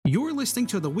listening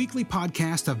to the weekly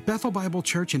podcast of Bethel Bible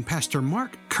Church and Pastor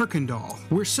Mark Kirkendall.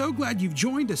 We're so glad you've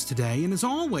joined us today, and as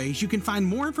always, you can find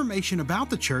more information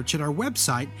about the church at our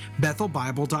website,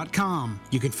 bethelbible.com.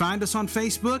 You can find us on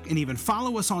Facebook and even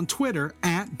follow us on Twitter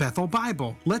at Bethel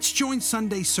Bible. Let's join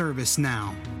Sunday service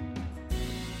now.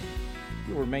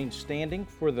 You'll remain standing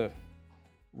for the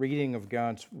reading of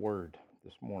God's Word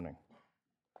this morning.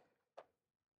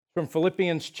 From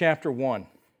Philippians chapter 1.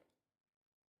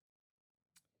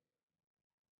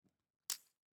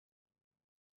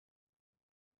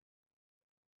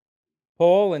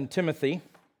 Paul and Timothy,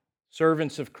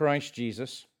 servants of Christ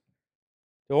Jesus,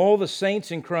 to all the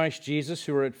saints in Christ Jesus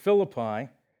who are at Philippi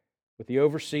with the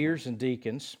overseers and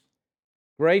deacons,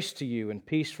 grace to you and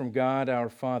peace from God our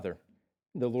Father,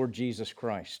 the Lord Jesus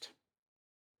Christ.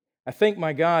 I thank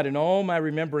my God in all my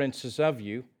remembrances of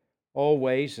you,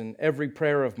 always in every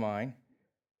prayer of mine,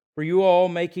 for you all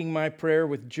making my prayer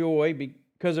with joy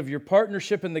because of your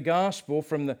partnership in the gospel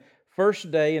from the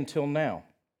first day until now.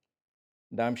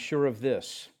 And I'm sure of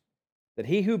this, that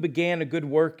he who began a good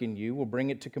work in you will bring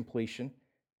it to completion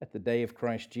at the day of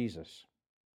Christ Jesus.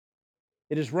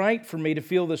 It is right for me to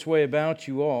feel this way about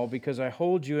you all because I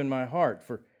hold you in my heart,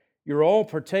 for you're all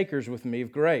partakers with me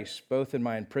of grace, both in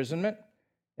my imprisonment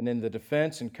and in the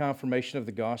defense and confirmation of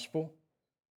the gospel.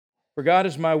 For God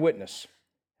is my witness,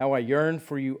 how I yearn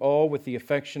for you all with the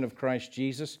affection of Christ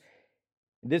Jesus.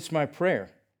 And it's my prayer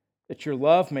that your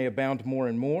love may abound more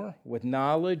and more with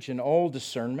knowledge and all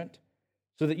discernment,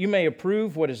 so that you may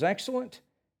approve what is excellent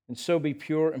and so be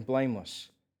pure and blameless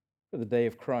for the day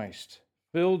of Christ,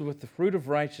 filled with the fruit of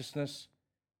righteousness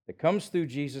that comes through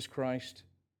Jesus Christ,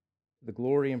 to the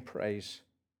glory and praise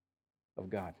of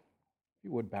God. If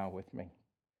you would bow with me.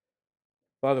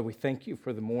 Father, we thank you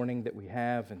for the morning that we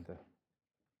have and the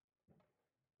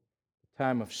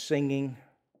time of singing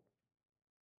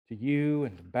to you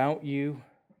and about you.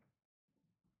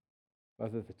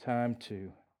 Father, the time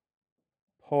to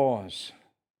pause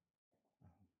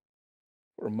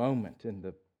for a moment in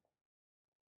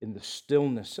the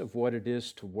stillness of what it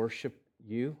is to worship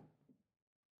you.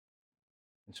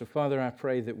 And so, Father, I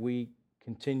pray that we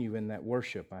continue in that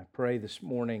worship. I pray this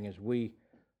morning as we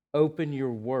open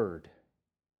your word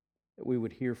that we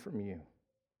would hear from you.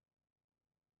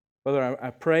 Father,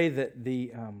 I pray that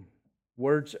the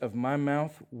words of my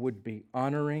mouth would be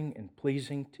honoring and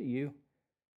pleasing to you.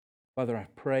 Father, I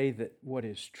pray that what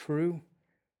is true,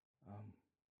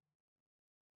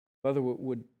 Father,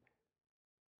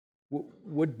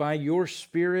 would by your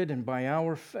Spirit and by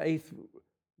our faith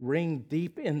ring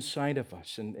deep inside of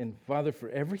us. And Father, for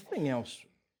everything else,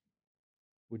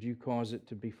 would you cause it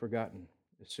to be forgotten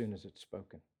as soon as it's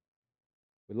spoken?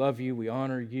 We love you. We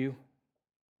honor you.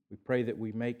 We pray that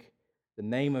we make the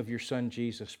name of your Son,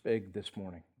 Jesus, big this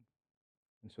morning.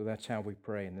 And so that's how we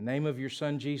pray. In the name of your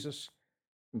Son, Jesus,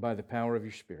 and by the power of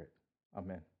your Spirit.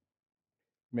 Amen.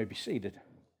 You may be seated.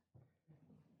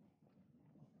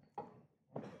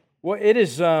 Well,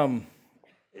 it's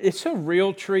a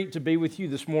real treat to be with you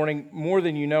this morning. More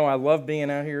than you know, I love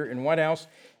being out here in White House,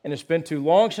 and it's been too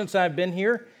long since I've been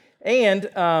here. And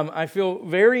I feel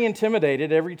very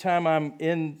intimidated every time I'm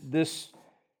in this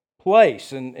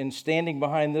place and standing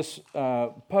behind this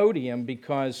podium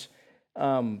because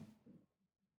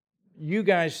you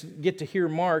guys get to hear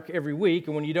Mark every week,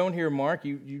 and when you don't hear Mark,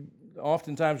 you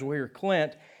oftentimes will hear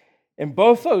Clint. And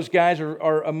both those guys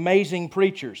are amazing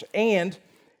preachers, and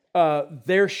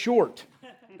they're short.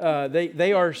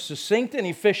 They are succinct and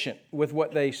efficient with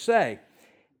what they say,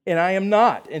 and I am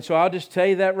not. And so I'll just tell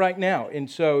you that right now. And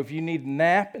so if you need a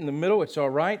nap in the middle, it's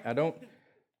all right. I don't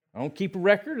keep a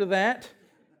record of that,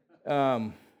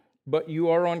 but you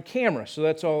are on camera, so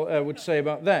that's all I would say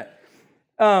about that.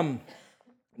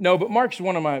 No, but Mark's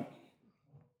one of my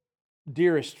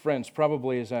dearest friends,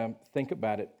 probably as I think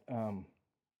about it. Probably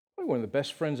one of the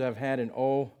best friends I've had in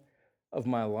all of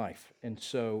my life. And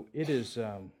so it is,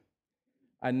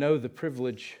 I know the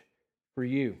privilege for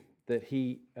you that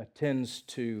he attends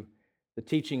to the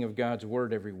teaching of God's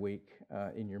Word every week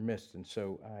in your midst. And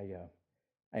so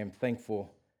I am thankful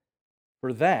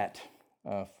for that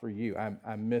for you.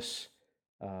 I miss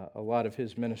a lot of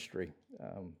his ministry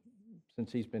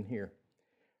since he's been here.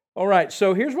 All right,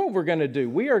 so here's what we're going to do.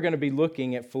 We are going to be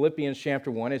looking at Philippians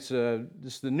chapter 1. It's the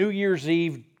New Year's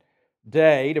Eve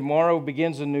day. Tomorrow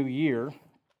begins a new year.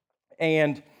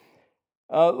 And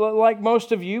like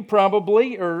most of you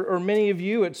probably, or many of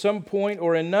you at some point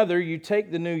or another, you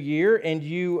take the new year and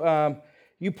you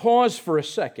pause for a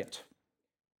second.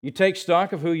 You take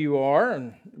stock of who you are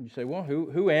and you say, well,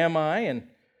 who am I and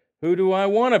who do I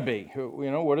want to be?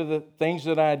 What are the things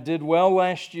that I did well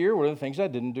last year? What are the things I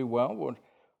didn't do well?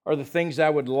 are the things I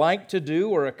would like to do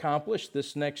or accomplish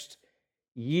this next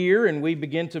year, and we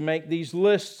begin to make these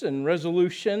lists and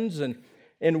resolutions,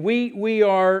 and we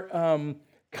are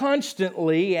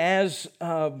constantly, as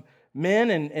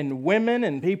men and women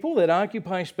and people that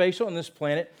occupy space on this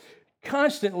planet,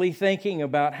 constantly thinking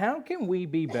about how can we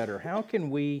be better? How can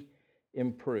we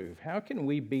improve? How can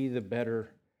we be the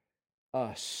better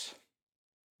us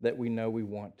that we know we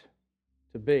want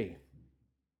to be?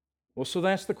 Well, so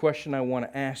that's the question I want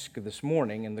to ask this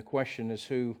morning, and the question is,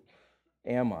 who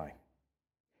am I?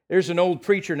 There's an old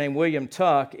preacher named William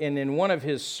Tuck, and in one of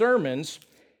his sermons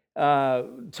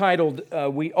titled,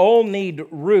 We All Need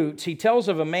Roots, he tells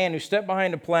of a man who stepped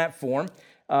behind a platform.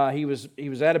 He was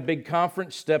at a big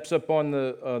conference, steps up on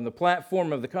the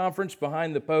platform of the conference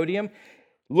behind the podium,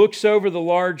 looks over the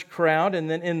large crowd, and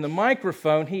then in the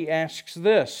microphone he asks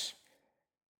this: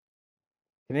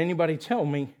 "Can anybody tell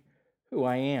me who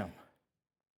I am?"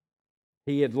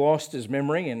 He had lost his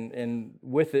memory and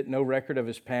with it no record of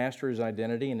his past or his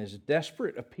identity, and his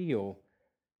desperate appeal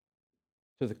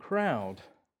to the crowd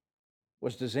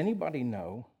was, does anybody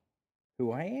know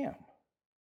who I am?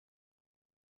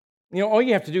 You know, all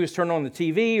you have to do is turn on the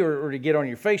TV or to get on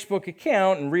your Facebook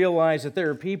account and realize that there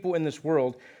are people in this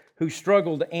world who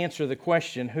struggle to answer the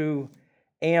question, who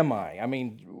am I? I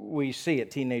mean, we see it,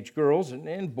 teenage girls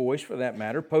and boys for that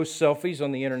matter, post selfies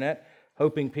on the internet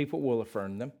hoping people will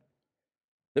affirm them,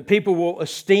 that people will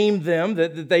esteem them,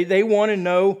 that they want to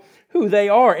know who they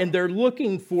are, and they're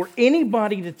looking for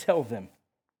anybody to tell them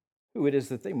who it is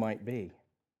that they might be.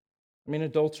 I mean,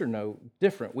 adults are no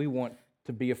different. We want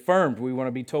to be affirmed. We want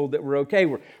to be told that we're okay.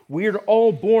 We're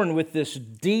all born with this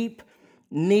deep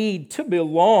need to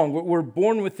belong. We're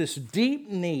born with this deep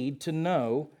need to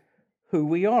know who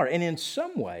we are. And in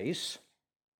some ways,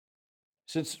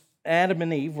 since Adam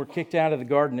and Eve were kicked out of the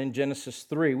garden in Genesis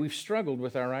 3, we've struggled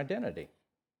with our identity.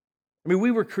 I mean,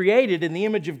 we were created in the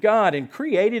image of God and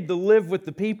created to live with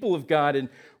the people of God, and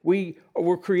we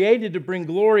were created to bring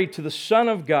glory to the Son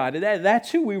of God.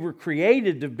 That's who we were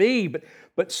created to be.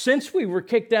 But since we were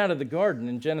kicked out of the garden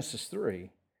in Genesis 3,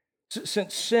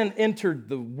 since sin entered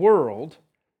the world,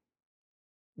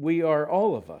 we are,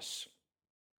 all of us,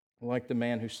 like the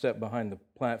man who stepped behind the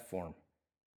platform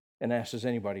and asked, does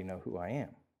anybody know who I am?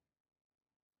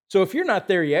 So if you're not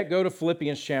there yet, go to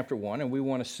Philippians chapter 1, and we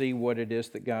want to see what it is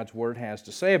that God's Word has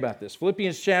to say about this.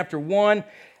 Philippians chapter 1,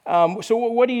 so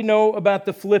what do you know about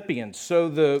the Philippians? So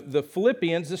the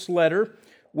Philippians, this letter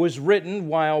was written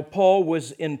while Paul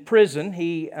was in prison.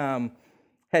 He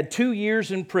had 2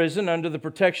 years in prison under the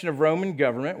protection of Roman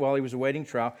government while he was awaiting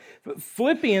trial.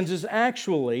 Philippians is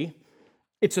actually,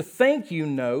 it's a thank you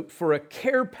note for a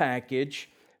care package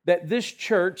that this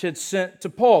church had sent to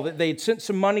Paul, that they had sent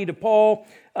some money to Paul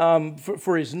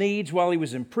for his needs while he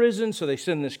was in prison, so they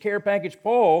send this care package.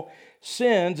 Paul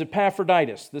sends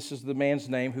Epaphroditus, this is the man's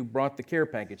name who brought the care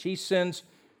package. He sends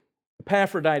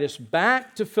Epaphroditus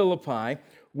back to Philippi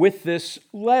with this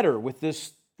letter, with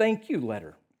this thank you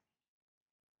letter.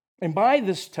 And by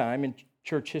this time in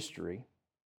church history,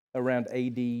 around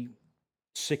AD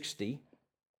 60,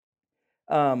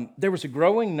 there was a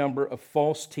growing number of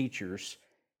false teachers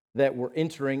that were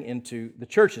entering into the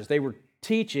churches. They were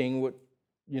teaching what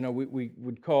we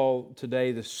would call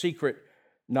today the secret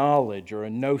knowledge or a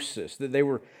gnosis. That they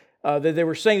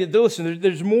were saying that, listen,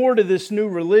 there's more to this new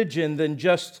religion than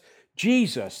just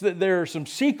Jesus. That there are some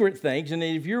secret things, and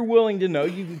if you're willing to know,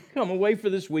 you can come away for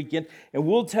this weekend, and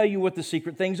we'll tell you what the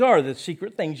secret things are, the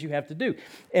secret things you have to do.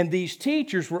 And these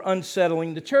teachers were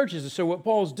unsettling the churches. And so what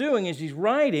Paul's doing is he's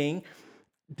writing,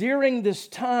 during this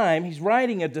time, he's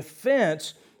writing a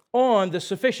defense on the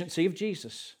sufficiency of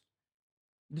Jesus.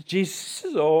 Jesus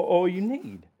is all you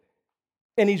need.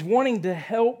 And he's wanting to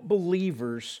help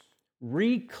believers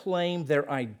reclaim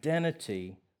their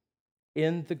identity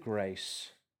in the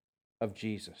grace of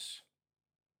Jesus.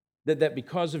 That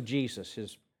because of Jesus,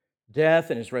 his death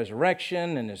and his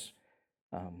resurrection and his,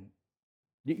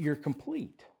 you're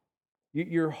complete.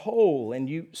 You're whole, and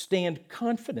you stand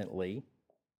confidently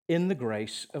in the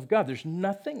grace of God. There's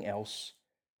nothing else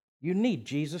you need.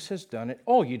 Jesus has done it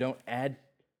all. You don't add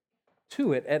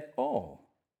to it at all.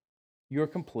 You're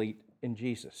complete in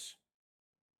Jesus.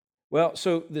 Well,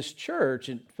 so this church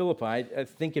in Philippi, I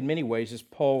think in many ways is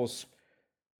Paul's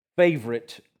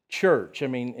favorite church. I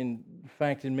mean, in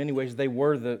fact, in many ways, they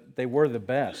were the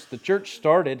best. The church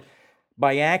started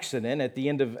by accident at the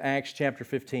end of Acts chapter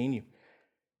 15. You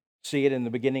see it in the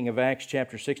beginning of Acts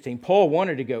chapter 16. Paul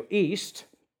wanted to go east,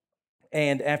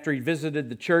 and after he visited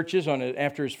the churches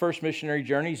after his first missionary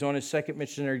journey, he's on his second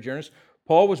missionary journey.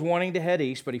 Paul was wanting to head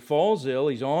east, but he falls ill.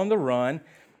 He's on the run,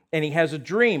 And he has a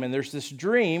dream, and there's this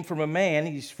dream from a man.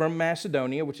 He's from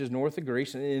Macedonia, which is north of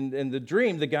Greece. And the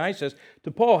dream, the guy says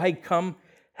to Paul, hey, come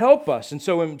help us. And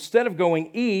so instead of going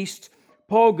east,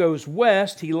 Paul goes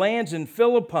west. He lands in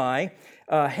Philippi,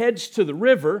 heads to the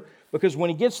river, because when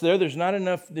he gets there, there's not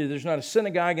a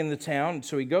synagogue in the town. And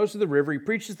so he goes to the river. He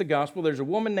preaches the gospel. There's a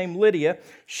woman named Lydia.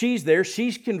 She's there.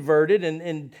 She's converted.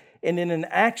 And in an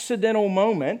accidental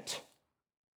moment,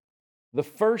 the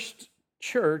first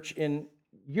church in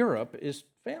Europe is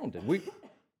founded.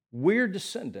 We're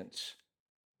descendants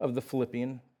of the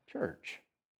Philippian church.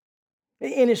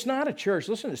 And it's not a church,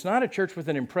 listen, it's not a church with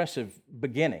an impressive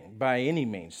beginning by any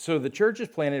means. So the church is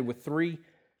planted with 3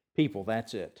 people,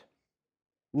 that's it.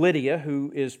 Lydia,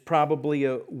 who is probably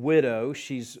a widow,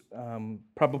 she's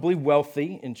probably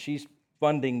wealthy, and she's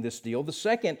funding this deal. The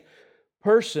second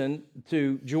person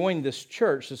to join this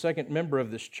church, the second member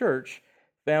of this church,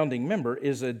 founding member,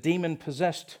 is a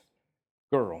demon-possessed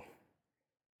girl.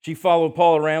 She followed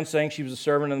Paul around saying she was a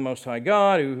servant of the Most High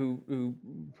God,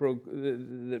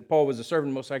 that Paul was a servant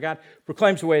of the Most High God,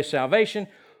 proclaims the way of salvation.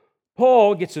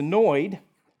 Paul gets annoyed,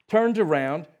 turns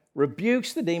around,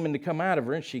 rebukes the demon to come out of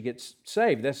her, and she gets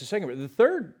saved. That's the second member. The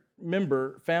third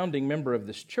founding member of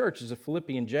this church is a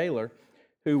Philippian jailer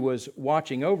who was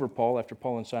watching over Paul after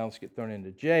Paul and Silas get thrown into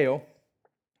jail.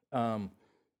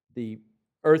 The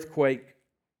earthquake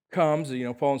comes,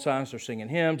 Paul and Silas are singing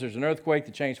hymns, there's an earthquake,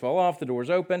 the chains fall off, the doors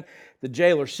open. The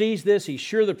jailer sees this, he's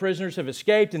sure the prisoners have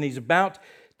escaped, and he's about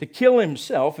to kill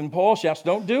himself, and Paul shouts,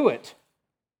 don't do it.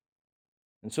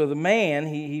 And so the man,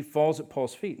 he falls at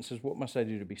Paul's feet and says, what must I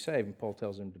do to be saved? And Paul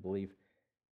tells him to believe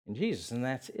in Jesus, and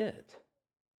that's it.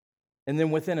 And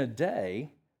then within a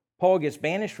day, Paul gets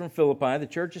banished from Philippi, the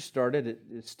church has started,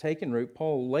 it's taken root.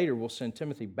 Paul later will send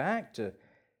Timothy back to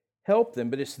help them,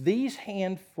 but it's these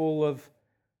handful of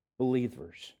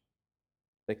believers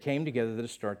that came together to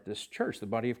start this church, the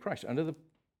body of Christ, under the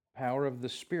power of the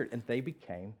Spirit, and they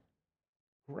became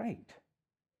great.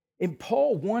 And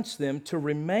Paul wants them to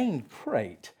remain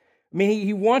great. I mean,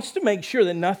 he wants to make sure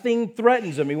that nothing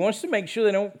threatens them. He wants to make sure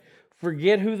they don't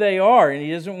forget who they are, and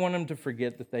he doesn't want them to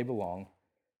forget that they belong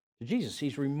to Jesus.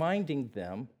 He's reminding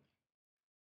them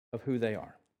of who they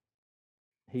are.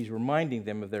 He's reminding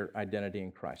them of their identity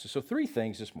in Christ. So 3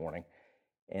 things this morning.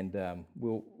 And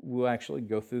we'll actually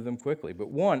go through them quickly. But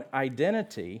 1,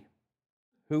 identity,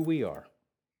 who we are,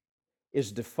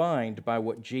 is defined by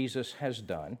what Jesus has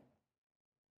done.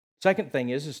 Second thing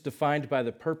is, it's defined by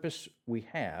the purpose we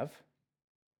have.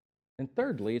 And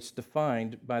thirdly, it's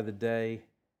defined by the day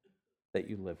that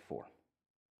you live for.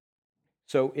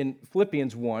 So in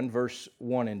Philippians 1, verse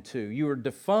 1 and 2, you are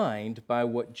defined by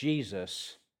what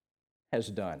Jesus has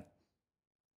done.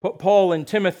 Paul and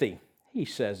Timothy, he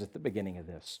says at the beginning of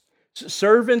this,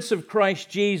 servants of Christ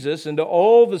Jesus, and to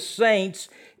all the saints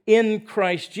in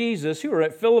Christ Jesus who are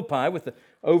at Philippi with the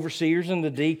overseers and the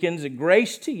deacons, and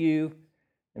grace to you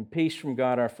and peace from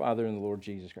God our Father and the Lord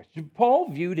Jesus Christ. Paul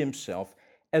viewed himself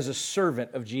as a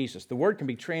servant of Jesus. The word can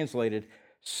be translated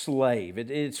slave.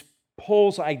 It's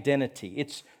Paul's identity.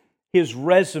 It's his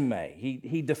resume.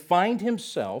 He defined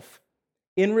himself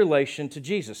in relation to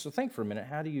Jesus. So think for a minute,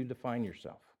 how do you define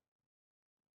yourself?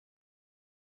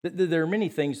 There are many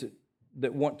things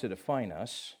that want to define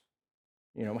us.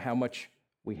 How much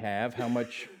we have, how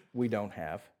much we don't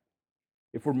have.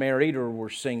 If we're married or we're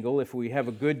single, if we have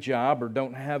a good job or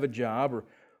don't have a job, or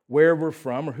where we're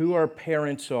from, or who our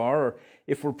parents are, or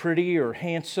if we're pretty or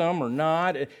handsome or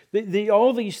not.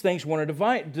 All these things want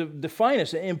to define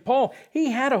us. And Paul,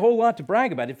 he had a whole lot to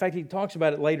brag about. In fact, he talks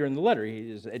about it later in the letter.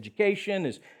 His education,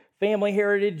 his family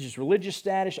heritage, his religious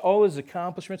status, all his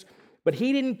accomplishments. But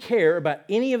he didn't care about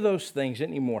any of those things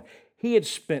anymore. He had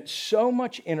spent so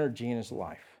much energy in his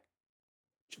life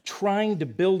trying to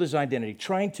build his identity,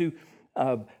 trying to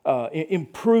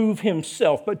improve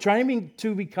himself, but trying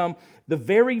to become the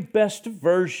very best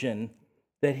version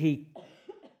that he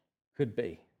could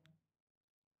be.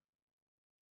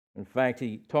 In fact,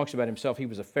 he talks about himself, he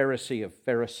was a Pharisee of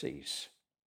Pharisees.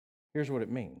 Here's what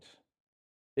it means.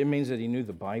 It means that he knew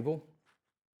the Bible,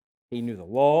 he knew the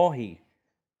law, he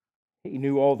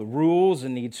knew all the rules,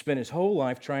 and he'd spent his whole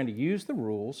life trying to use the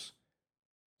rules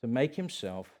to make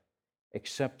himself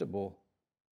acceptable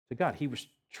to God. He was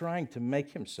trying to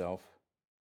make himself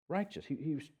righteous.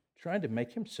 He was trying to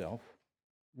make himself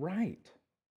right.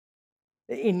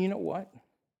 And you know what?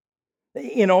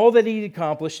 In all that he'd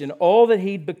accomplished, in all that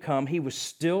he'd become, he was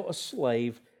still a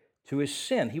slave to his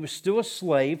sin. He was still a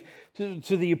slave to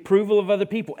the approval of other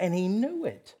people, and he knew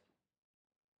it.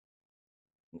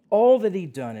 All that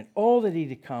he'd done and all that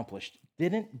he'd accomplished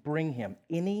didn't bring him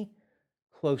any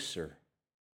closer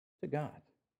to God.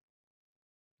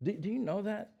 Do you know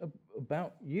that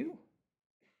about you?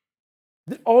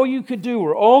 That all you could do,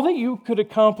 or all that you could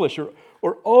accomplish,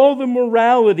 or all the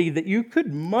morality that you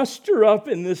could muster up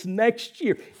in this next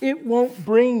year, it won't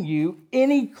bring you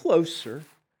any closer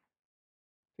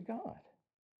to God.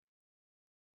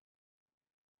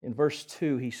 In verse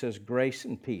 2, he says, grace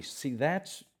and peace. See,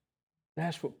 that's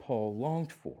what Paul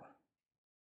longed for.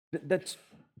 That's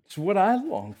what I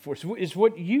longed for. It's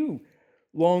what you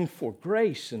longed for,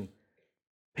 grace and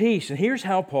peace. And here's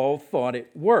how Paul thought it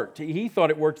worked. He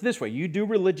thought it worked this way. You do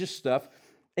religious stuff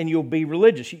and you'll be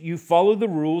religious. You follow the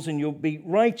rules and you'll be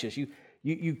righteous.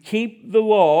 You keep the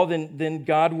law, then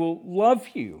God will love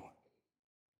you.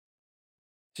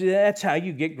 So that's how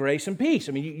you get grace and peace.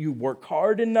 I mean, you work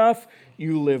hard enough,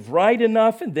 you live right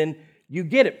enough, and then you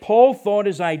get it. Paul thought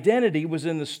his identity was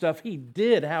in the stuff he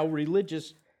did, how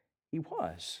religious he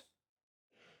was.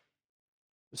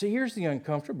 See, here's the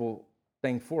uncomfortable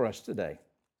thing for us today.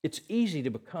 It's easy to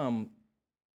become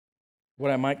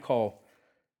what I might call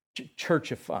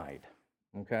churchified,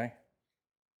 okay?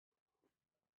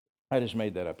 I just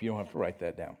made that up. You don't have to write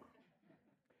that down.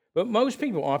 But most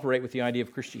people operate with the idea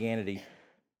of Christianity,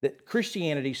 that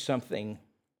Christianity is something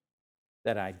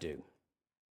that I do.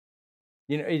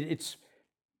 You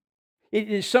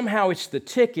know, somehow it's the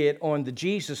ticket on the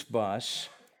Jesus bus.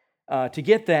 To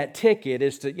get that ticket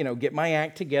is to, get my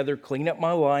act together, clean up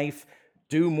my life,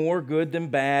 do more good than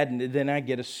bad, and then I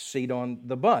get a seat on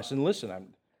the bus. And listen,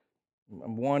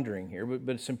 I'm wandering here,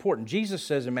 but it's important. Jesus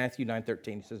says in Matthew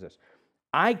 9:13, he says this,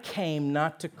 I came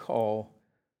not to call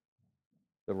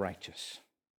the righteous,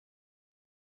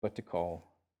 but to call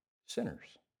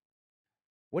sinners.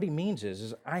 What he means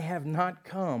is I have not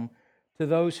come to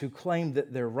those who claim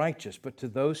that they're righteous, but to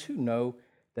those who know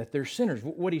that they're sinners.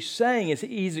 What he's saying is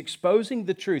he's exposing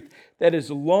the truth that as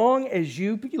long as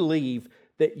you believe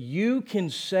that you can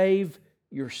save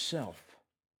yourself,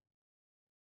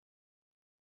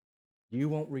 you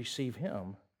won't receive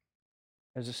him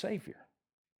as a Savior.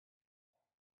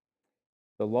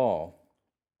 The law,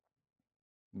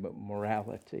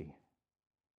 morality,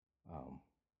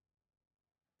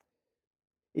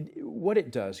 what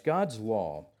it does, God's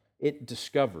law, it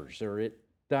discovers or it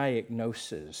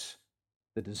diagnoses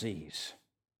the disease.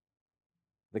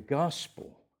 The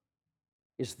gospel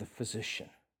is the physician.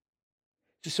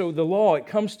 So the law, it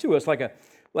comes to us like a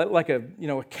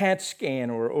CAT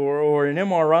scan or an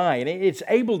MRI, and it's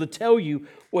able to tell you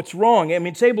what's wrong. I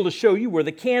mean, it's able to show you where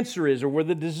the cancer is or where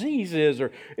the disease is,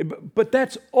 but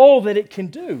that's all that it can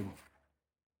do.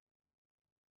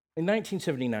 In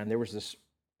 1979, there was this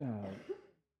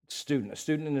a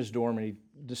student in his dorm, and he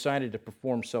decided to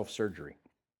perform self-surgery.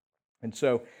 And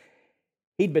so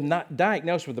he'd been not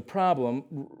diagnosed with a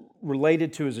problem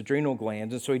related to his adrenal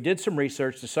glands, and so he did some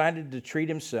research, decided to treat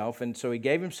himself, and so he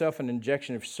gave himself an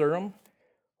injection of serum,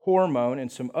 hormone,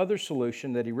 and some other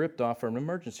solution that he ripped off from an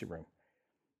emergency room.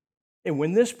 And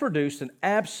when this produced an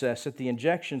abscess at the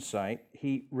injection site,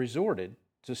 he resorted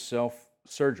to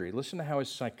self-surgery. Listen to how his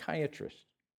psychiatrist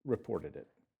reported it.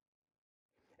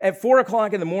 At 4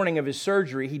 o'clock in the morning of his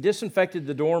surgery, he disinfected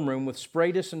the dorm room with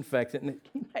spray disinfectant. And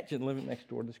can you imagine living next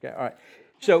door to this guy? All right.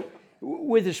 So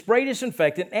with his spray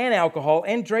disinfectant and alcohol,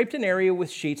 and draped an area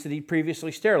with sheets that he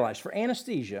previously sterilized. For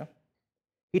anesthesia,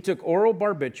 he took oral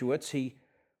barbiturates. He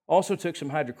also took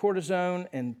some hydrocortisone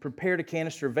and prepared a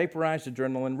canister of vaporized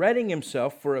adrenaline, readying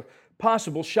himself for a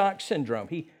possible shock syndrome.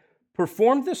 He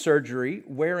performed the surgery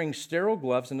wearing sterile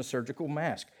gloves and a surgical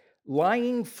mask,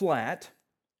 lying flat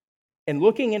and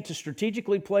looking into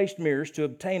strategically placed mirrors to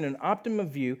obtain an optimum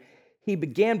view. He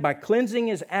began by cleansing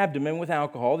his abdomen with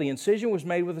alcohol. The incision was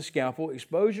made with a scalpel,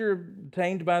 exposure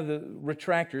obtained by the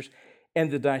retractors, and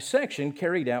the dissection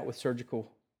carried out with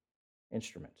surgical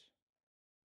instruments.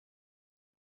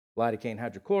 Lidocaine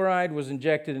hydrochloride was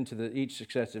injected into each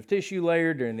successive tissue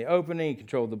layer during the opening. He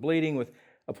controlled the bleeding with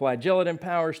applied gelatin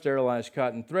powder, sterilized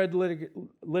cotton thread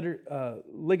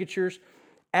ligatures.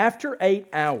 After 8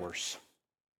 hours,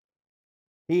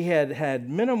 he had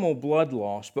minimal blood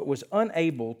loss, but was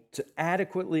unable to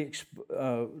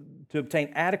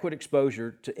obtain adequate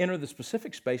exposure to enter the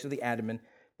specific space of the abdomen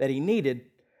that he needed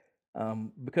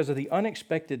because of the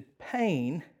unexpected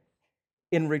pain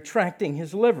in retracting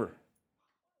his liver.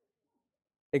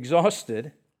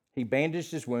 Exhausted, he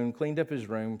bandaged his wound, cleaned up his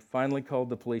room, finally called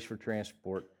the police for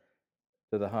transport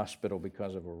to the hospital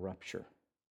because of a rupture.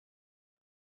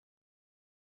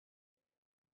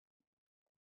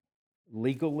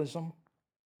 Legalism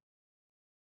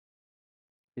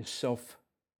is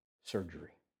self-surgery.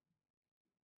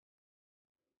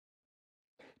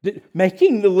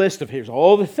 Making the list of here's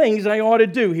all the things I ought to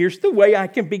do. Here's the way I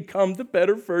can become the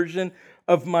better version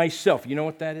of myself. You know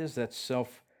what that is? That's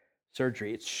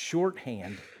self-surgery. It's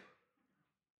shorthand.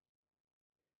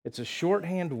 It's a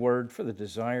shorthand word for the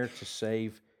desire to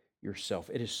save yourself.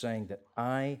 It is saying that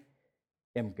I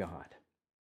am God.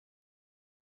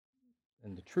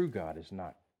 And the true God is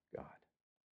not God.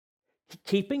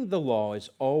 Keeping the law is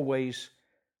always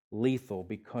lethal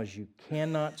because you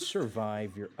cannot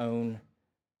survive your own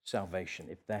salvation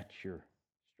if that's your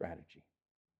strategy.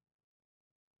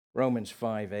 Romans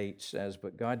 5:8 says,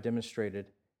 "But God demonstrated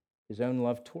His own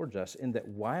love towards us in that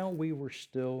while we were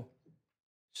still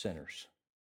sinners,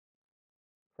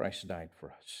 Christ died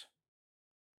for us."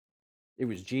 It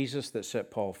was Jesus that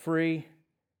set Paul free.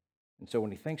 And so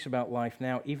when he thinks about life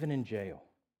now, even in jail,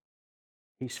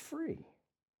 he's free.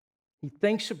 He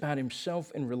thinks about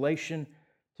himself in relation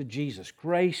to Jesus,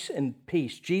 grace and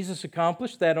peace. Jesus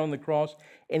accomplished that on the cross,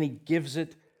 and he gives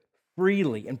it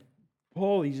freely. And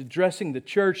Paul, he's addressing the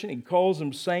church, and he calls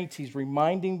them saints. He's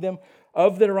reminding them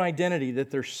of their identity, that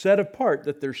they're set apart,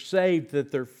 that they're saved,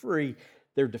 that they're free.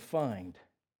 They're defined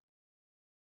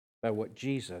by what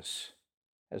Jesus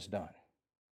has done.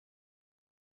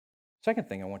 Second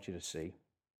thing I want you to see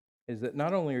is that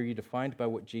not only are you defined by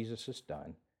what Jesus has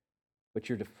done, but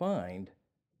you're defined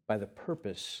by the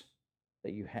purpose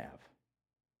that you have.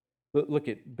 Look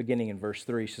at beginning in verse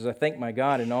 3. He says, "I thank my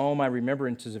God in all my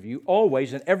remembrances of you,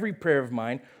 always in every prayer of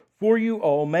mine, for you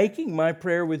all, making my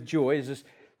prayer with joy." Is this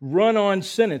run-on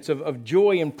sentence of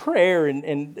joy and prayer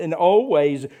and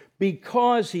always,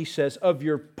 because, he says, of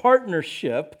your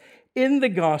partnership in the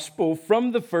gospel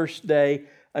from the first day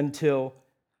until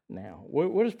now.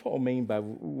 What does Paul mean by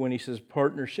when he says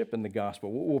partnership in the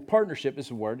gospel? Well, partnership is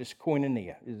a word. It's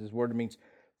koinonia. It's a word that means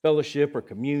fellowship or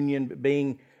communion,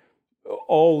 being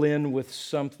all in with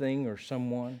something or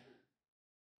someone.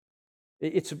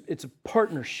 It's a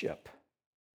partnership.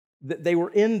 They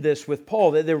were in this with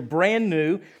Paul. They were brand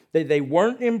new. They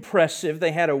weren't impressive.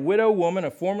 They had a widow woman,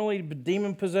 a formerly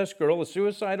demon-possessed girl, a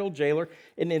suicidal jailer,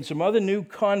 and then some other new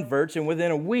converts. And within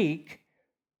a week,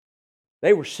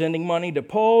 they were sending money to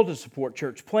Paul to support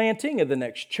church planting of the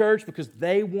next church because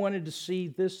they wanted to see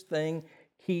this thing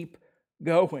keep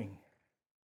going.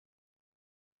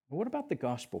 What about the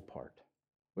gospel part?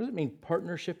 What does it mean,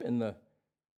 partnership in the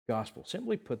gospel?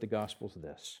 Simply put, the gospel is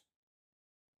this.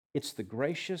 It's the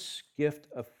gracious gift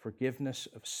of forgiveness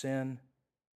of sin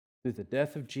through the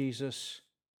death of Jesus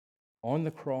on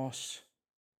the cross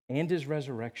and his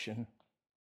resurrection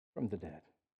from the dead.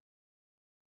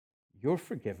 You're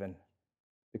forgiven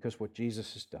because what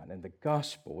Jesus has done, and the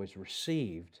gospel is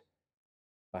received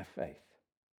by faith.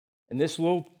 And this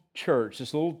little church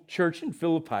in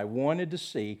Philippi wanted to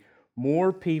see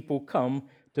more people come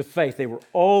to faith. They were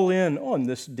all in on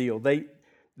this deal.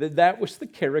 That was the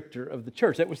character of the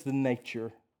church. That was the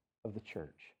nature of the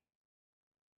church.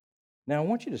 Now, I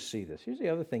want you to see this. Here's the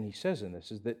other thing he says in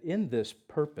this, is that in this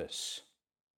purpose,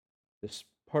 this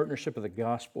partnership of the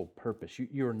gospel purpose,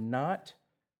 you're not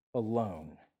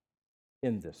alone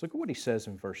in this. Look at what he says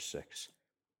in verse 6.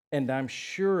 "And I'm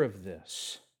sure of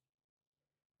this,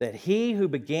 that he who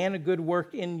began a good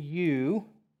work in you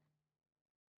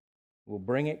will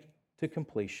bring it to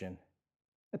completion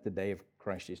at the day of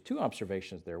Christ Jesus." Two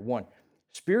observations there. One,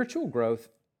 spiritual growth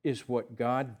is what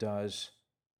God does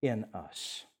in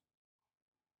us.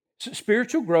 So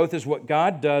spiritual growth is what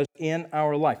God does in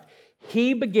our life.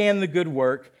 He began the good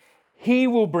work. He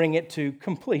will bring it to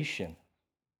completion.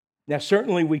 Now,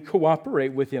 certainly we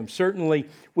cooperate with him. Certainly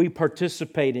we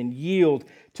participate and yield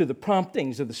to the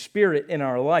promptings of the Spirit in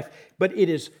our life. But it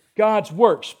is God's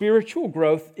work. Spiritual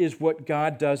growth is what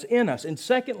God does in us. And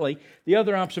secondly, the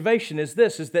other observation is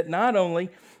this, is that not only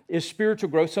is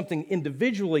spiritual growth something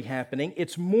individually happening,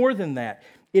 it's more than that.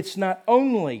 It's not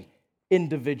only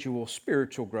individual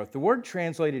spiritual growth. The word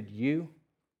translated "you,"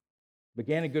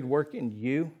 began a good work in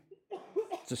you,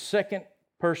 it's a second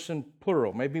person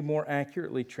plural, maybe more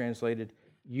accurately translated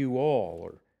 "you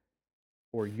all"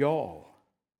 or "y'all."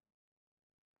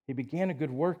 He began a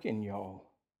good work in y'all,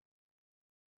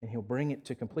 and he'll bring it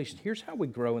to completion. Here's how we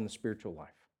grow in the spiritual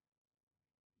life.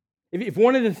 If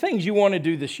one of the things you want to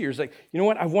do this year is like, you know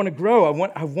what, I want to grow.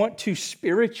 I want to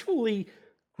spiritually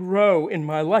grow in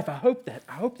my life. I hope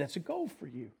that's a goal for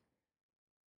you.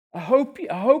 I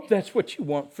hope that's what you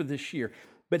want for this year.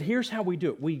 But here's how we do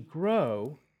it. We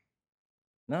grow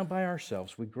not by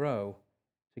ourselves. We grow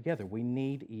together. We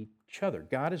need each other.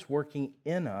 God is working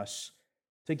in us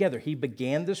together. He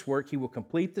began this work. He will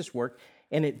complete this work.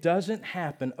 And it doesn't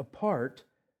happen apart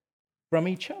from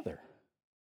each other.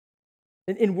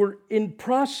 And we're in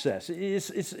process.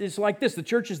 It's like this. The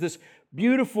church is this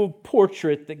beautiful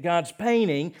portrait that God's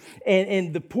painting,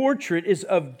 and the portrait is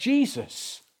of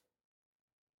Jesus.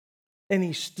 And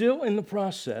he's still in the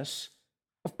process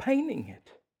of painting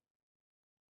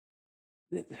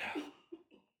it.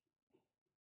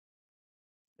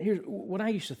 Here's what I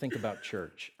used to think about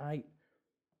church. I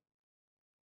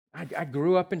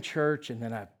grew up in church, and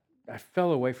then I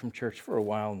fell away from church for a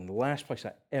while, and the last place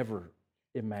I ever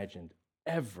imagined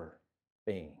ever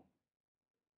being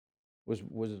was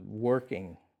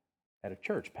working at a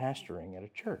church, pastoring at a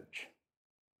church.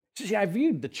 See, I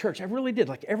viewed the church, I really did,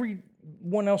 like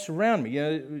everyone else around me. You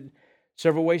know,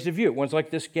 several ways to view it. One's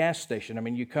like this gas station. I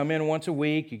mean, you come in once a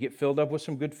week, you get filled up with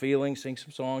some good feelings, sing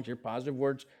some songs, hear positive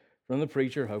words from the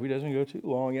preacher, hope he doesn't go too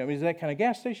long. You know, I mean, it's that kind of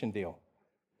gas station deal.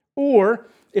 Or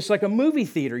it's like a movie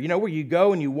theater, you know, where you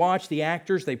go and you watch the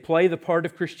actors, they play the part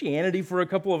of Christianity for a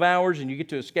couple of hours, and you get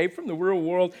to escape from the real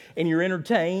world, and you're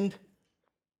entertained.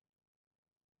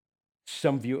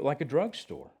 Some view it like a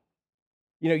drugstore.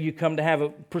 You know, you come to have a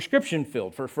prescription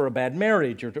filled for a bad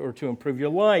marriage, or to improve your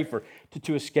life, or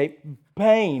to escape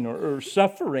pain or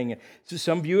suffering. So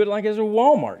some view it like as a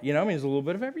Walmart. You know, I mean, there's a little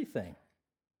bit of everything.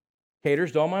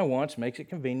 Caters to all my wants, makes it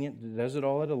convenient, does it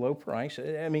all at a low price.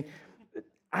 I mean,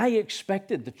 I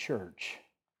expected the church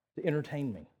to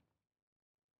entertain me.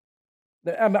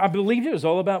 I believed it was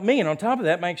all about me. And on top of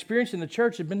that, my experience in the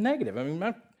church had been negative. I mean,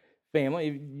 my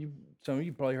family, some of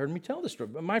you probably heard me tell this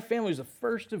story, but my family was the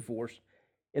first divorce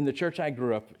in the church I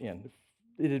grew up in.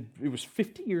 It was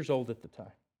 50 years old at the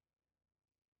time.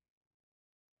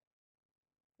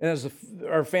 And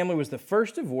our family was the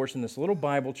first divorce in this little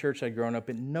Bible church I'd grown up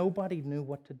in, nobody knew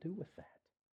what to do with that.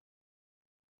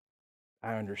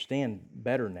 I understand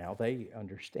better now. They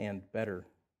understand better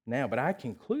now. But I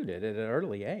concluded at an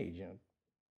early age,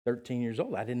 13 years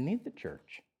old, I didn't need the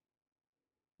church.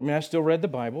 I mean, I still read the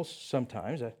Bible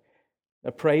sometimes. I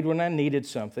prayed when I needed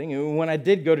something. And when I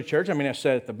did go to church, I mean, I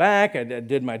sat at the back. I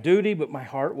did my duty, but my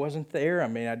heart wasn't there. I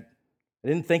mean, I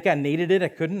didn't think I needed it. I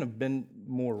couldn't have been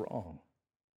more wrong.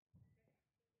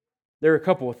 There are a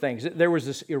couple of things. There was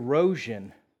this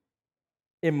erosion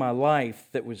in my life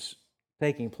that was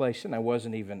taking place, and I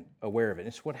wasn't even aware of it.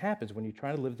 It's what happens when you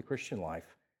try to live the Christian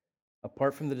life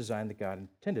apart from the design that God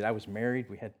intended. I was married.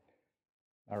 We had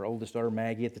our oldest daughter,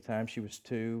 Maggie, at the time. She was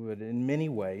 2. But in many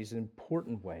ways, in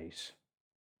important ways,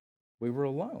 we were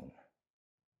alone.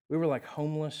 We were like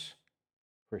homeless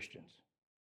Christians.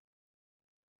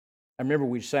 I remember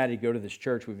we decided to go to this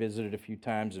church. We visited a few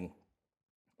times, and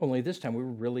only this time we were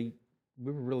really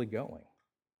going.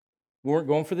 We weren't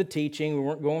going for the teaching. We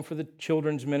weren't going for the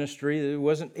children's ministry. There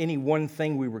wasn't any one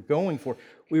thing we were going for.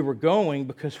 We were going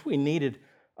because we needed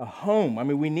a home. I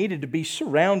mean, we needed to be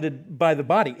surrounded by the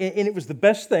body. And it was the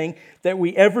best thing that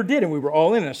we ever did. And we were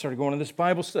all in. And I started going to this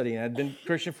Bible study. And I'd been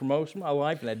Christian for most of my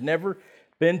life. And I'd never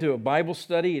been to a Bible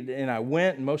study. And I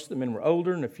went. And most of the men were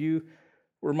older. And a few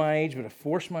were my age. But I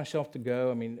forced myself to go.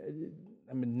 I mean,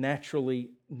 naturally,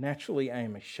 I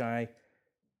am a shy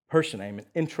person. I am an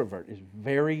introvert. It's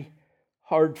very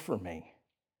hard for me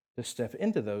to step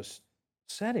into those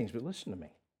settings, but listen to me.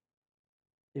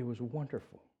 It was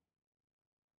wonderful.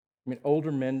 I mean,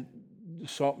 older men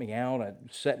sought me out. I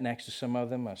sat next to some of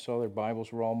them. I saw their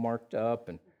Bibles were all marked up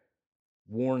and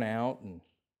worn out and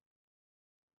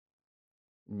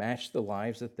matched the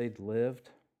lives that they'd lived.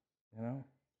 You know,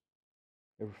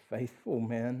 they were faithful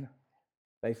men,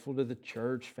 faithful to the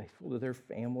church, faithful to their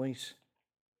families.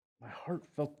 My heart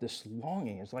felt this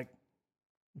longing. It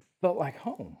felt like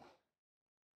home.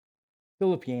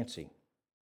 Philip Yancey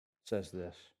says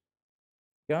this: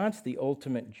 God's the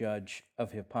ultimate judge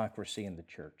of hypocrisy in the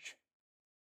church.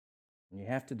 And you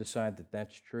have to decide that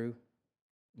that's true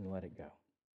and let it go.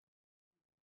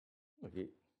 Look,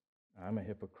 I'm a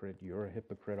hypocrite. You're a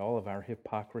hypocrite. All of our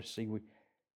hypocrisy,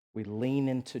 we lean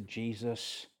into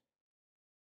Jesus.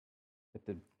 At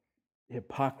the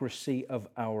hypocrisy of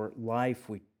our life,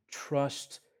 we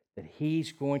trust that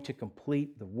He's going to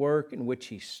complete the work in which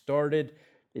He started.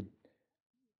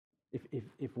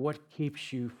 If what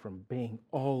keeps you from being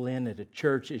all in at a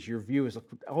church is your view is,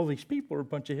 all these people are a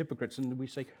bunch of hypocrites, and we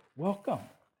say, welcome.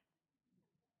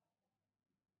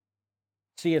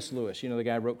 C.S. Lewis, you know, the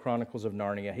guy who wrote Chronicles of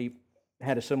Narnia, he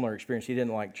had a similar experience. He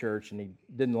didn't like church, and he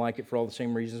didn't like it for all the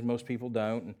same reasons most people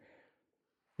don't. And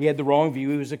he had the wrong view.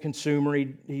 He was a consumer.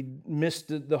 He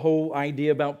missed the whole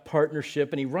idea about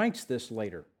partnership, and he writes this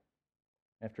later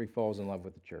after he falls in love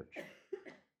with the church.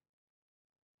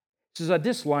 He says, I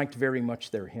disliked very much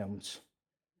their hymns,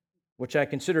 which I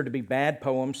considered to be bad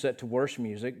poems set to worse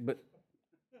music, but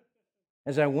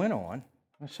as I went on,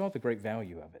 I saw the great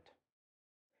value of it.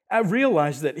 I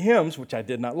realized that hymns, which I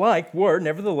did not like, were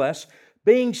nevertheless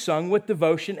being sung with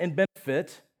devotion and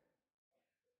benefit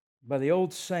by the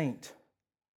old saint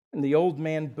in the old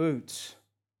man boots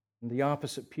in the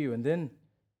opposite pew. And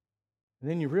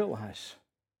then you realize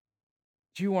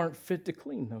that you aren't fit to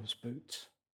clean those boots.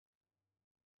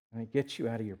 And it gets you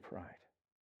out of your pride.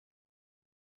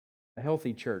 A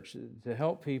healthy church, to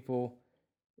help people,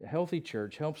 a healthy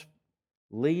church helps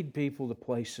lead people to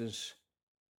places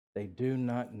they do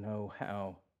not know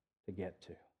how to get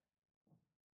to.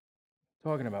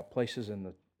 Talking about places in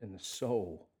the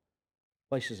soul,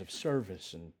 places of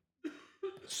service and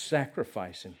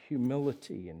sacrifice and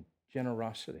humility and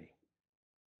generosity.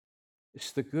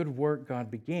 It's the good work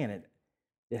God began.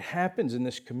 It happens in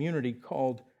this community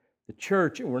called the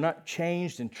church, and we're not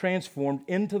changed and transformed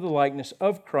into the likeness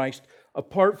of Christ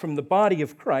apart from the body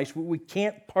of Christ. We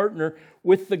can't partner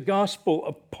with the gospel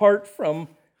apart from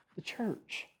the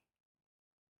church.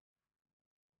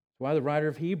 That's why the writer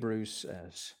of Hebrews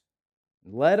says,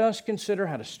 let us consider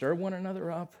how to stir one another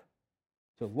up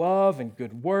to love and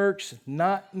good works,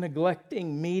 not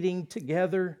neglecting meeting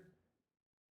together,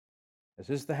 as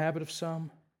is the habit of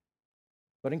some,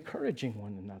 but encouraging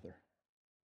one another.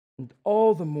 And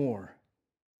all the more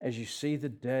as you see the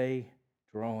day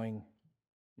drawing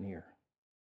near.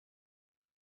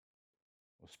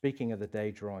 Well, speaking of the day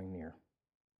drawing near,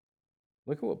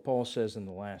 look at what Paul says in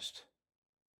the last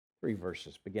 3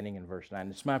 verses, beginning in verse 9.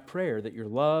 It's my prayer that your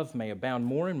love may abound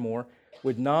more and more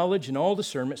with knowledge and all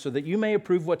discernment, so that you may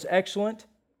approve what's excellent,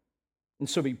 and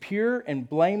so be pure and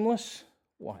blameless.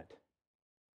 What?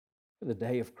 For the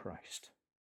day of Christ,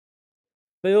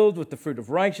 filled with the fruit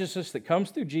of righteousness that comes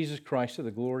through Jesus Christ to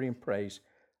the glory and praise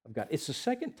of God. It's the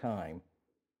second time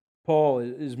Paul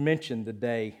has mentioned the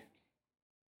day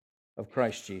of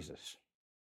Christ Jesus.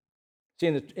 See,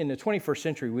 in the 21st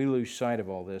century, we lose sight of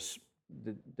all this,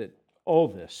 that all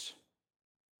this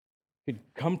could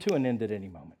come to an end at any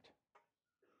moment.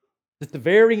 That the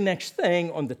very next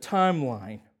thing on the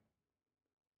timeline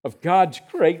of God's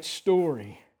great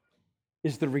story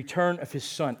is the return of His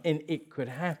Son, and it could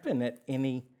happen at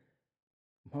any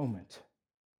moment.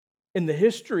 In the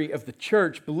history of the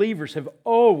church, believers have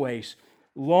always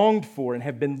longed for and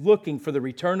have been looking for the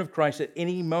return of Christ at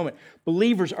any moment.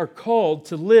 Believers are called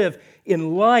to live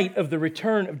in light of the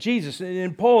return of Jesus.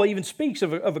 And Paul even speaks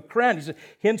of a crown. He says,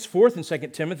 henceforth, in 2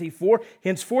 Timothy 4,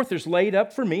 henceforth there's laid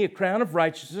up for me a crown of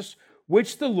righteousness,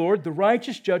 which the Lord, the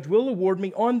righteous judge, will award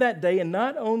me on that day, and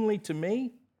not only to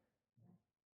me,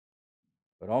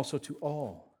 but also to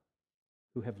all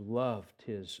who have loved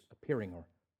His appearing or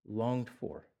longed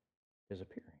for His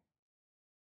appearing.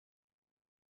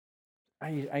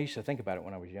 I used to think about it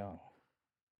when I was young.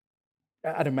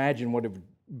 I'd imagine what it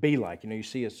would be like. You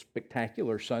see a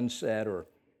spectacular sunset or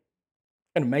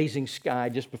an amazing sky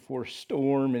just before a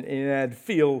storm, and I'd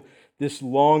feel this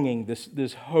longing,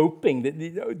 this hoping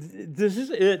that this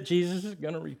is it, Jesus is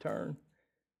going to return.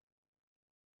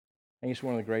 I think it's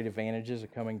one of the great advantages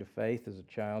of coming to faith as a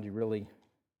child. You really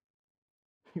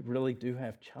do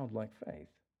have childlike faith.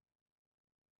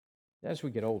 As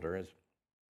we get older,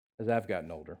 as I've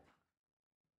gotten older,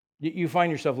 you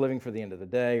find yourself living for the end of the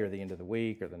day or the end of the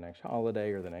week or the next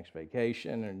holiday or the next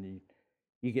vacation, and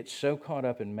you get so caught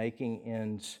up in making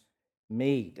ends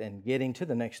meet and getting to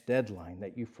the next deadline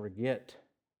that you forget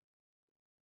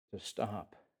to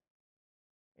stop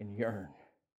and yearn,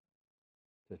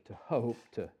 to hope,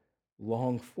 to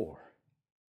long for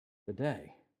the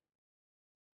day.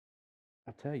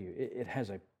 I tell you, it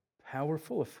has a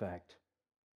powerful effect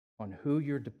on who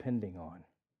you're depending on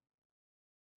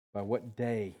by what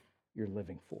day you're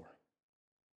living for.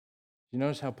 You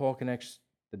notice how Paul connects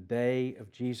the day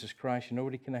of Jesus Christ? You know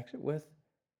what he connects it with?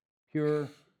 Pure,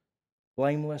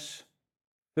 blameless,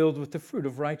 filled with the fruit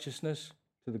of righteousness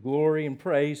to the glory and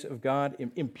praise of God.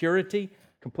 Impurity,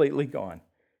 completely gone.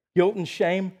 Guilt and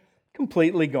shame,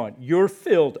 completely gone. You're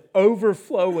filled,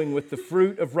 overflowing with the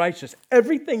fruit of righteousness.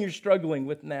 Everything you're struggling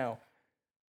with now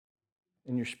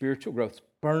in your spiritual growth is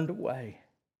burned away.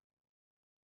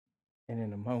 And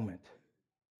in a moment,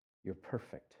 you're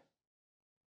perfect.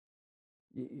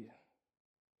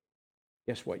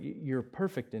 Guess what? You're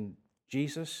perfect in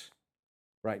Jesus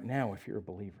right now if you're a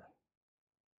believer.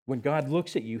 When God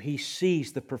looks at you, He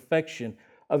sees the perfection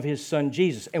of His Son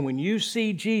Jesus. And when you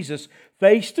see Jesus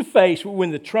face to face, when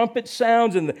the trumpet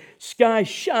sounds and the sky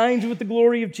shines with the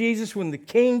glory of Jesus, when the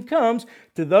King comes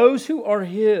to those who are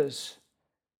His,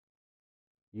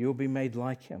 you'll be made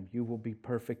like Him. You will be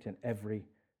perfect in every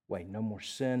way. No more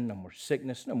sin, no more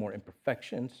sickness, no more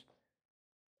imperfections.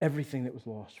 Everything that was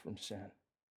lost from sin.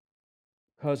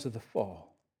 Because of the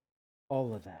fall,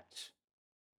 all of that's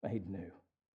made new.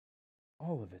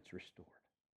 All of it's restored.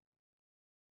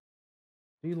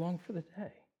 Do you long for the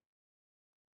day?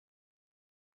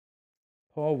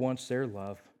 Paul wants their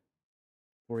love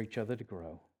for each other to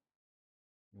grow.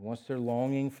 once they're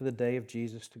longing for the day of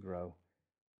Jesus to grow,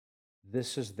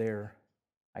 this is their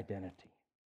identity.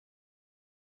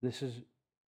 This is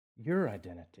your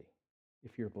identity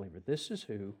if you're a believer. This is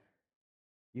who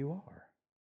you are.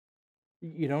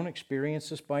 You don't experience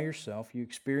this by yourself. You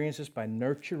experience this by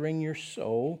nurturing your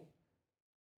soul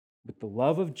with the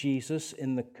love of Jesus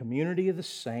in the community of the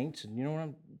saints. And you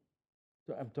know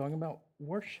what I'm talking about?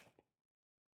 Worship.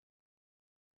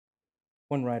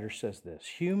 One writer says this: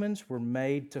 humans were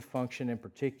made to function in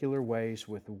particular ways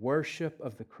with worship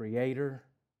of the Creator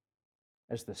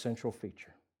as the central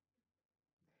feature.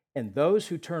 And those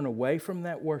who turn away from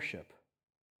that worship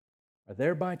are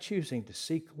thereby choosing to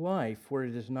seek life where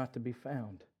it is not to be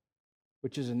found,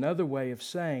 which is another way of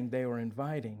saying they are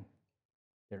inviting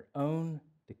their own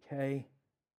decay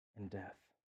and death.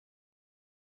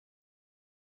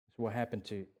 That's what happened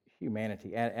to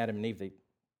humanity. Adam and Eve, they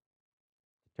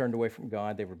turned away from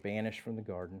God. They were banished from the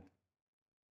garden.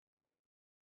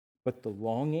 But the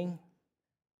longing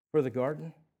for the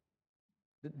garden,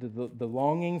 the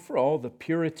longing for all the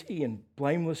purity and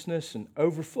blamelessness and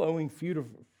overflowing fruit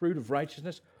of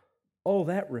righteousness, all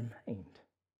that remained.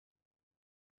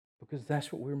 Because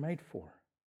that's what we were made for.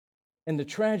 And the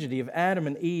tragedy of Adam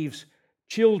and Eve's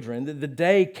children, the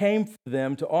day came for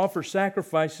them to offer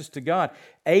sacrifices to God.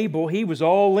 Abel, he was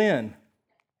all in.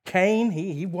 Cain,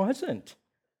 he wasn't.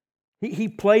 He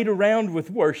played around with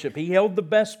worship. He held the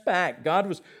best back. God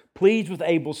was pleased with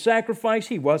Abel's sacrifice.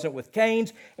 He wasn't with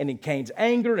Cain's. And in Cain's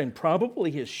anger and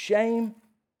probably his shame,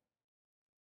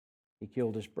 he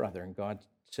killed his brother, and God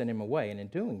sent him away. And in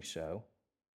doing so,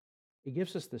 he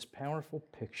gives us this powerful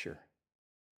picture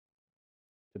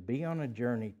to be on a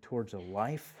journey towards a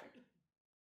life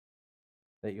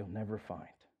that you'll never find.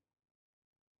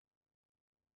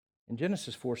 In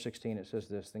Genesis 4:16, it says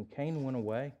this: Then Cain went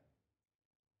away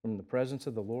from the presence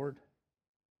of the Lord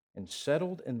and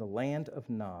settled in the land of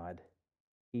Nod,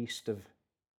 east of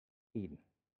Eden.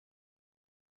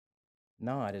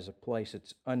 Nod is a place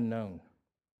that's unknown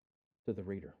to the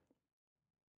reader.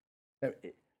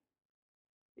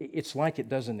 It's like it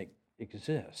doesn't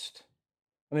exist.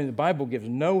 I mean, the Bible gives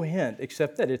no hint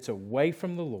except that it's away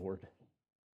from the Lord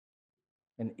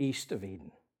and east of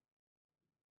Eden.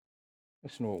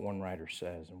 Listen to what one writer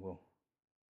says, and we'll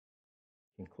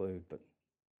conclude. But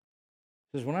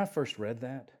it says, when I first read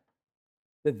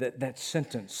that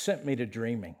sentence sent me to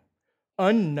dreaming.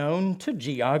 Unknown to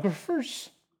geographers?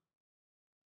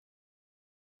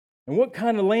 And what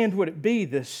kind of land would it be,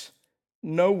 this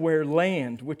nowhere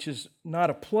land, which is not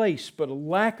a place, but a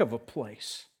lack of a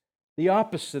place, the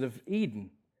opposite of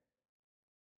Eden?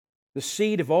 The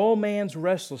seed of all man's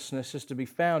restlessness is to be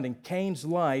found in Cain's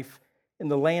life in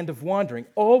the land of wandering,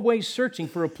 always searching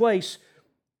for a place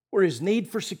where his need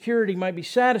for security might be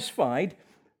satisfied,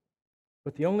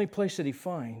 but the only place that he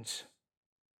finds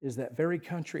is that very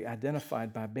country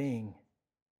identified by being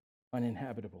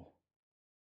uninhabitable,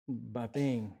 by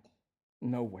being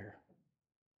nowhere.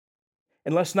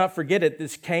 And let's not forget it,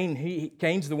 this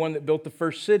Cain's the one that built the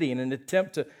first city in an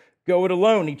attempt to go it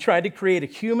alone. He tried to create a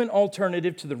human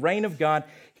alternative to the reign of God.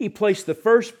 He placed the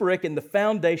first brick in the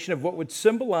foundation of what would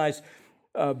symbolize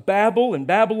Babel and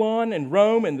Babylon and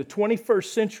Rome and the 21st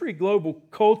century global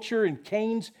culture, and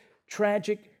Cain's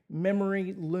tragic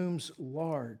memory looms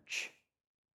large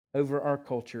over our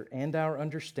culture and our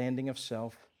understanding of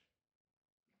self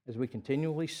as we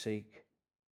continually seek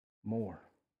more,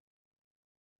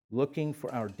 looking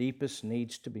for our deepest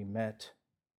needs to be met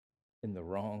in the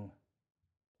wrong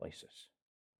places.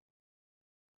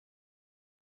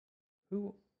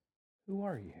 Who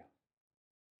are you?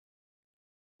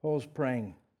 Paul's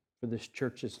praying for this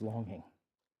church's longing,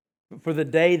 for the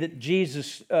day that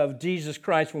Jesus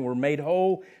Christ, when we're made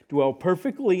whole, dwell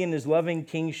perfectly in his loving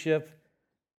kingship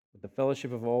with the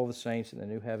fellowship of all the saints in the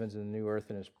new heavens and the new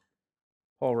earth. And as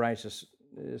Paul writes,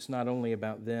 it's not only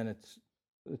about then,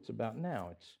 it's about now.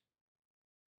 It's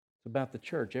about the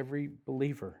church, every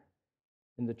believer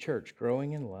in the church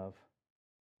growing in love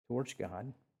towards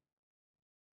God,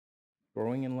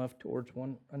 growing in love towards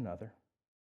one another.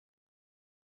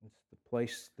 It's the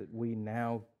place that we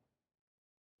now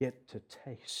get to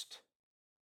taste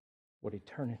what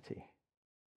eternity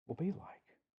will be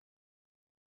like.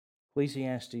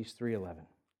 Ecclesiastes 3:11.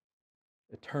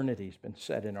 Eternity's been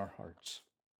set in our hearts.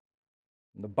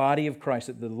 And the body of Christ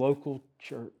at the local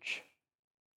church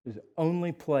is the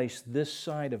only place this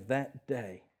side of that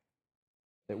day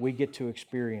that we get to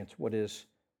experience what is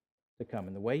to come.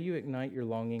 And the way you ignite your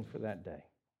longing for that day,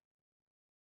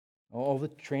 all the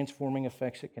transforming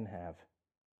effects it can have,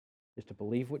 is to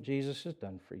believe what Jesus has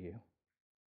done for you.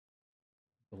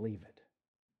 Believe it.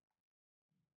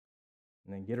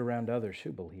 and then get around others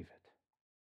who believe it,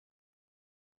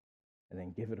 and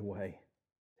then give it away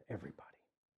to everybody.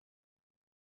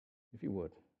 If you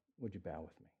would you bow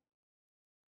with me?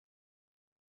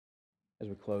 As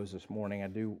we close this morning, I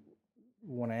do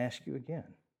want to ask you again,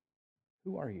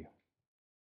 who are you?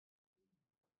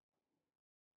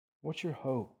 What's your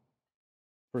hope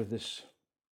for this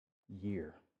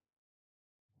year?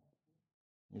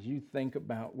 As you think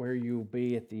about where you'll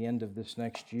be at the end of this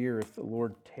next year if the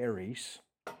Lord tarries,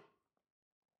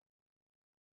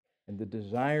 and the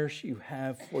desires you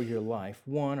have for your life,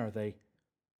 one, are they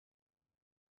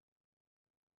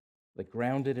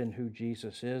grounded in who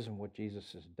Jesus is and what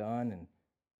Jesus has done and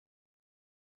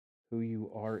who you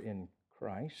are in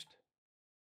Christ?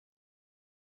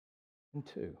 And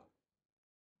two,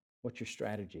 what's your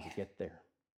strategy to get there?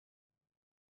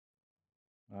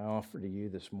 I offer to you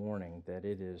this morning that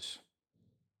it is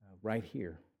right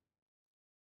here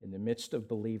in the midst of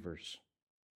believers,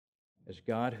 as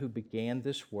God who began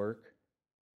this work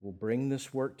will bring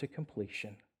this work to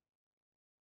completion,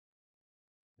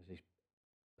 as He's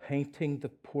painting the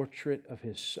portrait of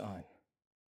His Son,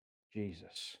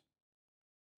 Jesus.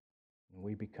 And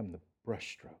we become the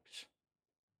brushstrokes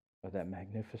of that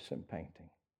magnificent painting.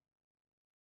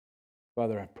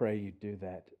 Father, I pray you do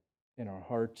that in our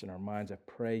hearts and our minds. I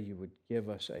pray you would give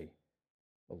us a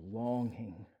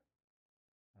longing,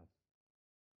 a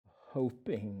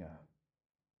hoping, a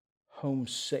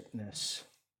homesickness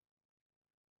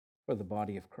for the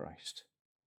body of Christ.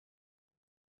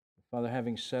 Father,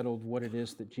 having settled what it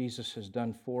is that Jesus has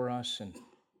done for us and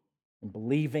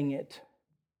believing it,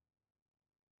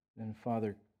 then,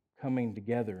 Father, coming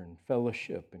together in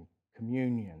fellowship and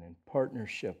communion and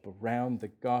partnership around the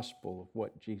gospel of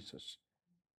what Jesus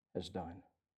has done.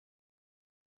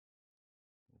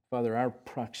 Father, our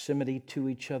proximity to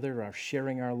each other, our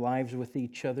sharing our lives with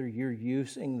each other, you're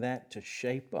using that to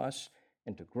shape us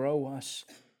and to grow us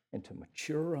and to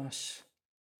mature us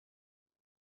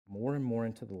more and more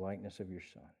into the likeness of your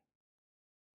Son.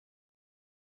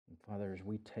 And Father, as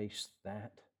we taste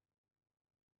that,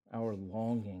 our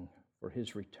longing for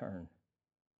His return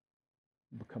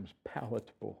becomes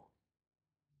palatable.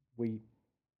 We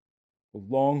will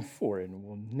long for it and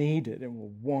will need it and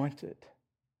will want it.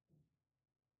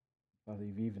 Father,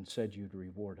 you've even said you'd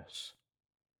reward us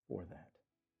for that.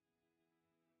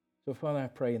 So, Father, I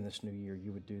pray in this new year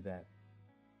you would do that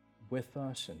with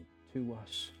us and to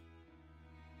us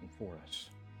and for us.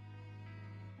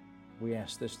 We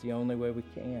ask this the only way we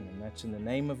can, and that's in the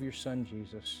name of your Son,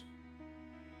 Jesus,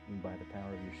 and by the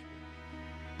power of your Spirit.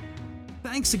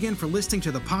 Thanks again for listening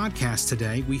to the podcast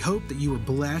today. We hope that you were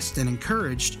blessed and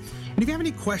encouraged. And if you have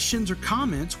any questions or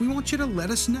comments, we want you to let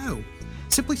us know.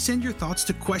 Simply send your thoughts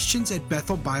to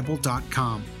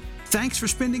questions@bethelbible.com. Thanks for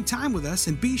spending time with us,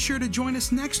 and be sure to join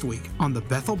us next week on the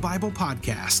Bethel Bible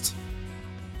Podcast.